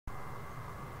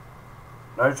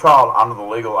No child under the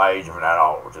legal age of an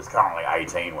adult, which is currently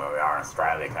 18 where we are in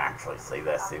Australia, can actually see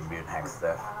their symbiont hex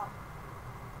stuff.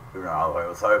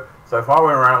 So if I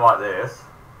went around like this,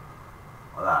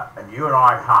 like that, and you and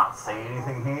I can't see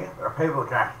anything here, there are people that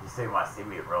can actually see my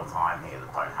symbiont real time here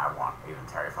that don't have one, even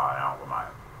terrified out at the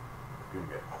moment. You can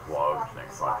get flogged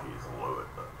next time you use a lure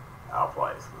at our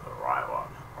place with the right one,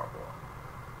 probably.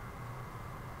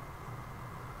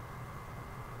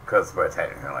 Because we're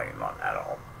technically not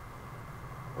adult.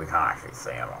 We can't actually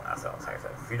see them on ourselves.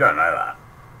 If you don't know that,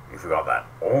 you forgot that,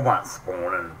 all that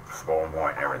spawn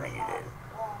point and everything you did,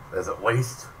 there's at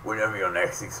least, whenever your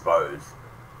neck's exposed,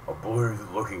 a blue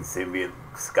looking symbiont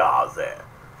scars there,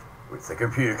 which the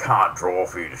computer can't draw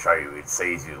for you to show you. It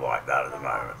sees you like that at the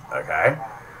moment, okay?